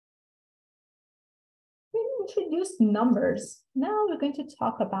introduced numbers. Now we're going to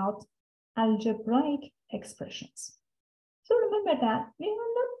talk about algebraic expressions. So remember that we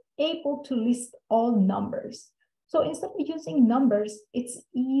are not able to list all numbers. So instead of using numbers, it's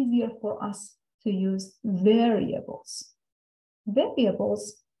easier for us to use variables.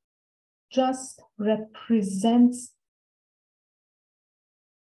 Variables just represents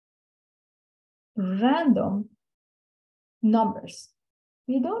random numbers.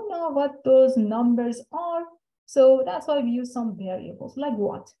 We don't know what those numbers are, so that's why we use some variables. Like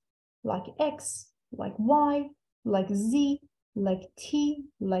what? Like x, like y, like z, like t,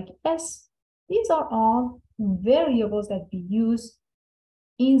 like s. These are all variables that we use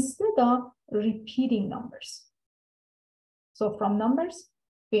instead of repeating numbers. So from numbers,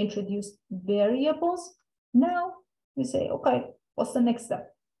 we introduce variables. Now we say, okay, what's the next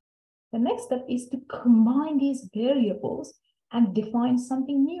step? The next step is to combine these variables and define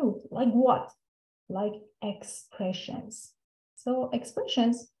something new. Like what? Like expressions. So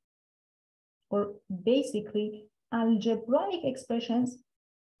expressions, or basically algebraic expressions,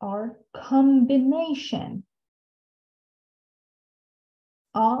 are combination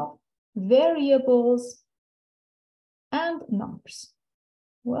of variables and numbers.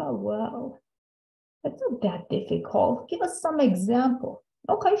 Well, it's not that difficult. Give us some example.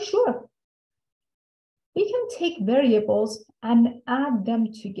 Okay, sure. We can take variables and add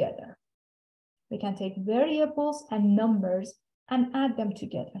them together. We can take variables and numbers and add them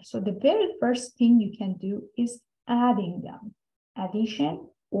together. So the very first thing you can do is adding them. Addition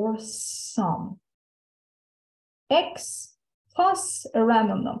or sum. X plus a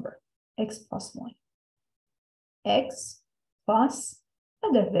random number, x plus 1. X plus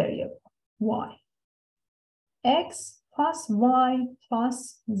another variable, y. X plus y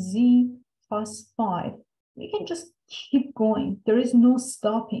plus z plus 5. You can just keep going. There is no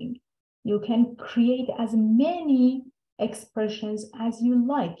stopping. You can create as many expressions as you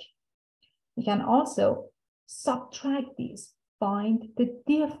like. You can also subtract these, find the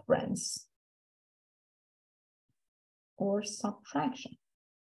difference, or subtraction.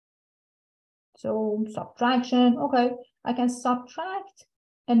 So subtraction, okay, I can subtract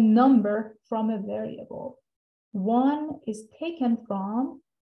a number from a variable. 1 is taken from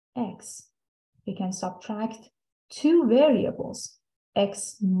x. We can subtract 2 variables,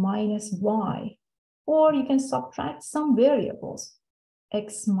 x minus y, or you can subtract some variables,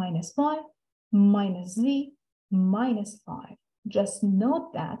 x minus y minus z minus 5. Just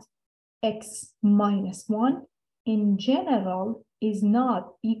note that x minus 1 in general is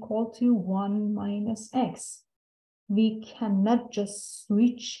not equal to 1 minus x. We cannot just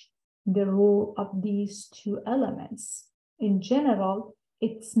switch the rule of these two elements. In general,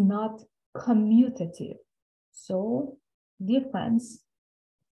 it's not commutative. So difference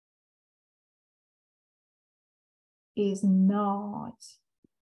is not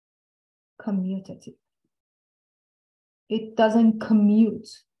commutative. It doesn't commute,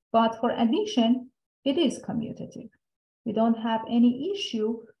 but for addition, it is commutative. We don't have any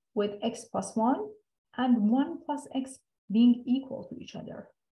issue with x plus 1 and 1 plus x being equal to each other.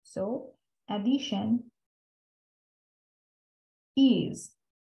 So addition is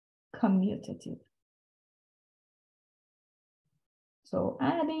commutative. So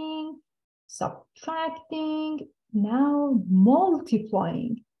adding, subtracting, now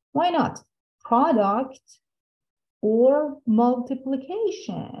multiplying. Why not? Product or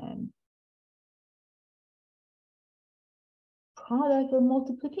multiplication. Product or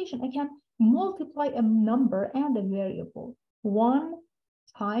multiplication. I can multiply a number and a variable. 1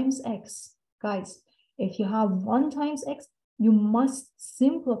 times x. Guys, if you have 1 times x, you must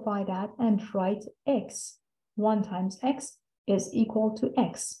simplify that and write x. 1 times x is equal to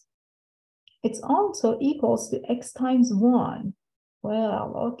x. It's also equals to x times 1.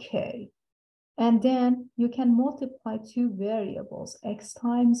 Well, okay. And then you can multiply 2 variables, x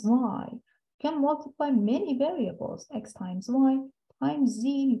times y. You can multiply many variables, x times y times z.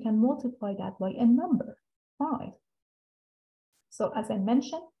 You can multiply that by a number, 5. So as I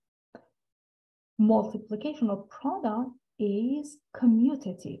mentioned, multiplication or product is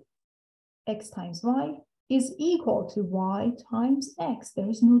commutative. X times y is equal to y times x. There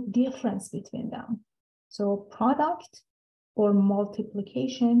is no difference between them. So product or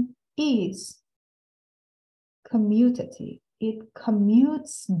multiplication is commutative. It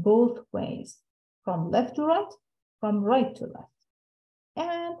commutes both ways, from left to right, from right to left.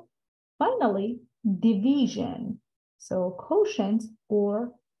 And finally, division. So quotient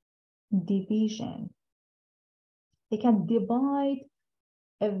or division. They can divide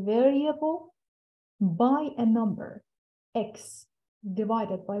a variable by a number. X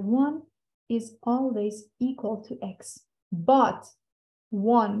divided by 1 is always equal to x, but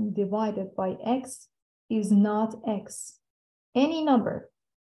 1 divided by x is not x. Any number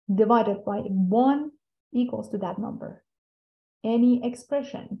divided by 1 equals to that number. Any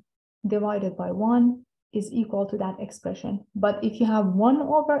expression divided by 1 is equal to that expression. But if you have 1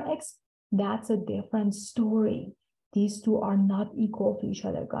 over x, that's a different story. These two are not equal to each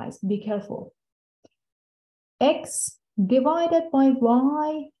other, guys. Be careful. X divided by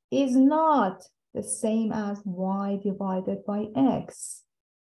y is not the same as y divided by x.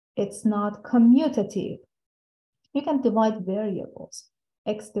 It's not commutative. You can divide variables.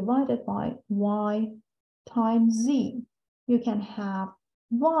 X divided by y times z. You can have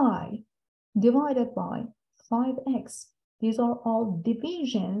y divided by 5x. These are all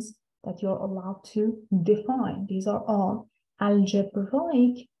divisions that you're allowed to define. These are all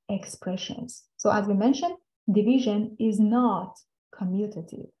algebraic expressions. So as we mentioned, division is not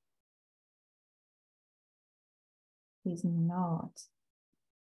commutative. Is not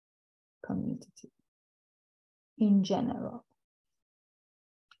commutative in general.